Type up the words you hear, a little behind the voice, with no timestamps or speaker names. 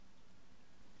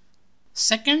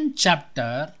Second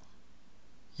chapter,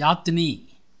 Yathni.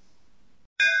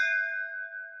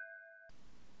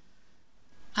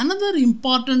 Another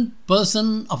important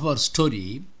person of our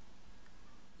story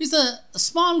is a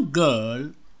small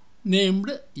girl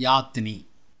named Yathni.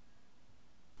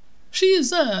 She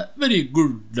is a very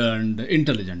good and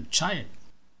intelligent child.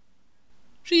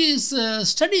 She is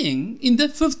studying in the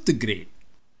 5th grade.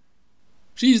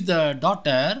 She is the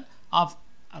daughter of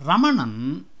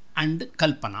Ramanan and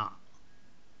Kalpana.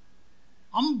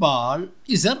 Ambal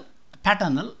is her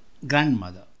paternal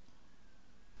grandmother.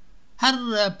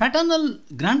 Her paternal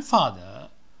grandfather,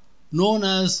 known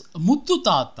as Muthu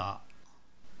Tata,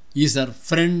 is her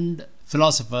friend,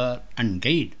 philosopher and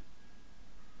guide.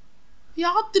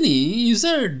 Yathni is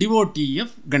a devotee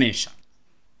of Ganesha.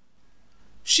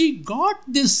 She got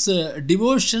this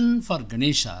devotion for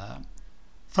Ganesha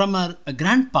from her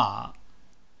grandpa,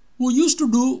 who used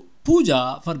to do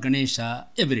puja for Ganesha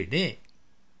every day.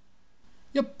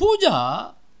 A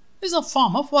puja is a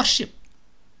form of worship.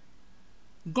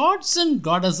 Gods and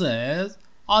goddesses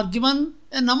are given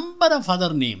a number of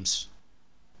other names.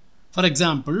 For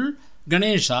example,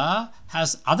 Ganesha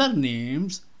has other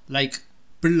names like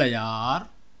Pillayar,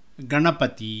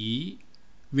 Ganapati,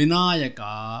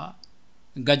 Vinayaka,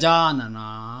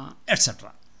 Gajanana,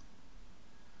 etc.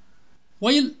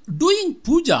 While doing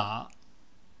puja,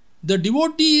 the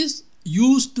devotees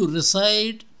used to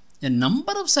recite a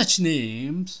number of such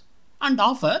names and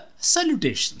offer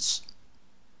salutations.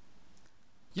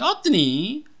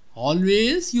 Yathni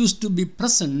always used to be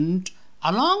present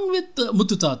along with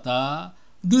Muthu Tata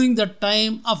during the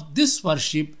time of this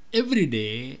worship every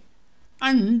day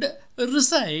and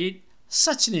recite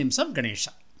such names of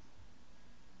Ganesha.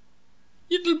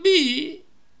 It will be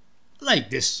like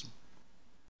this.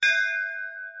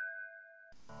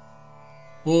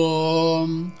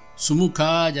 Om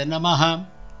Sumukhaya Namaha,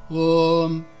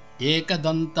 Om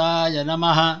Ekadantaya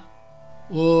Namaha,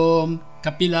 Om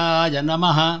Kapilaya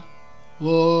Namaha,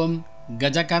 Om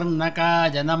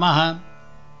Gajakarnakaya Namaha,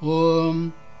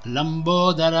 Om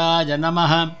Lambodharaya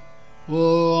Namaha,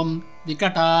 Om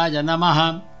Vikataya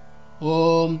Namaha,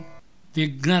 Om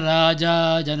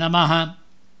Vignarajaya Namaha,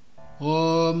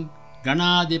 Om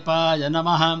Ganadipaya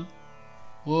Namaha,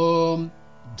 Om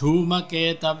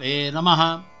Dhumaketave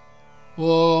Namaha,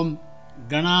 Om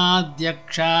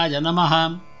Ganadhyakshaya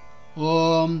Namaha,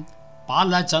 Om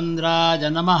Palachandraya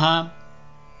Namaha,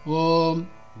 Om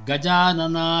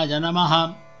Gajananaya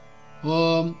Namaha,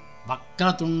 Om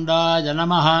Vakratundaya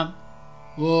Namaha,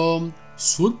 Om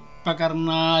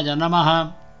Surpakarnaya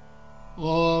Namaha,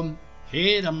 Om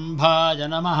Herambhaya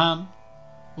Namaha,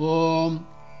 Om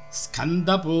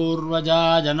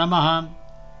Skandapurvajaya Namaha,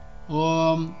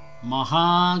 Om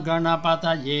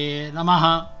Mahaganapataye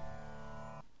Namaha.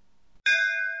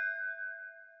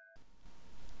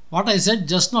 What I said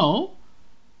just now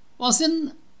was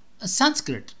in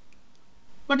Sanskrit.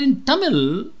 But in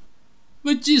Tamil,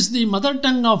 which is the mother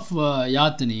tongue of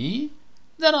Yathni,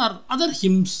 there are other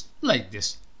hymns like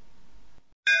this.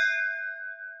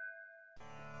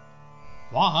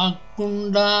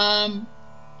 Vakundam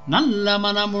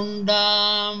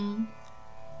Nallamanamundam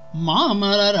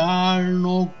Mamararal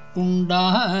Nokundam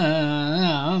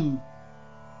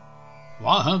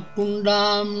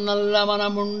Vakundam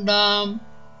Nallamanamundam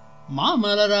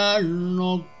Mamararal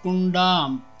Nokundam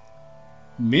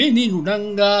Meni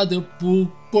Nudangadu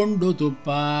Pukondu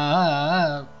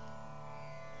Tupar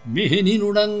Meni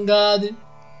Nudangadu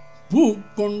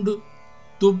Pukondu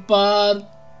Tupar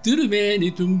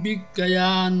Tirumeni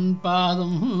Tumbikayan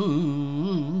Padam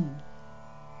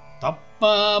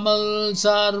Tappamal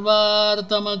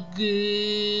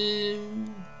Sarvartamakki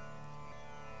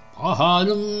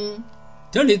Pahalum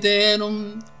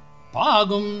Telitenum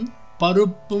Pagum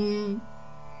Paruppum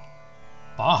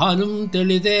Pahalum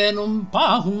Telitenum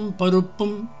Pahum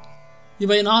Paruppum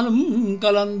Ivainalum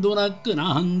Kalandunak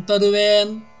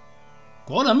Nahantaruven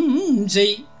Kolam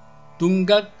Sei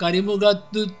Tunga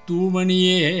Karimugattu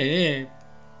Tumaniye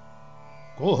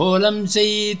Kolam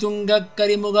Sei Tunga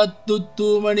Karimugattu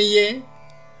Tumaniye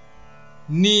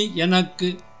Ni Yanak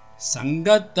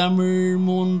Sangatamil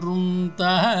Mundrum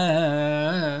Ta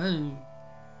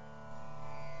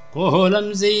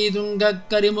Kolam Sei Tunga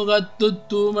Karimugattu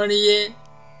Tumaniye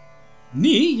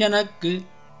Ni Yanak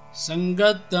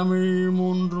Sangatamil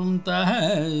Mundrum Ta.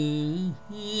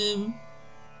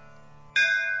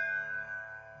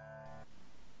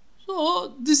 So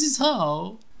this is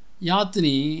how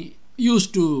Yathni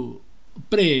used to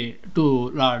pray to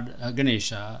Lord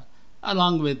Ganesha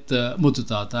along with Muthu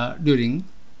Tata during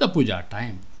the puja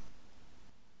time.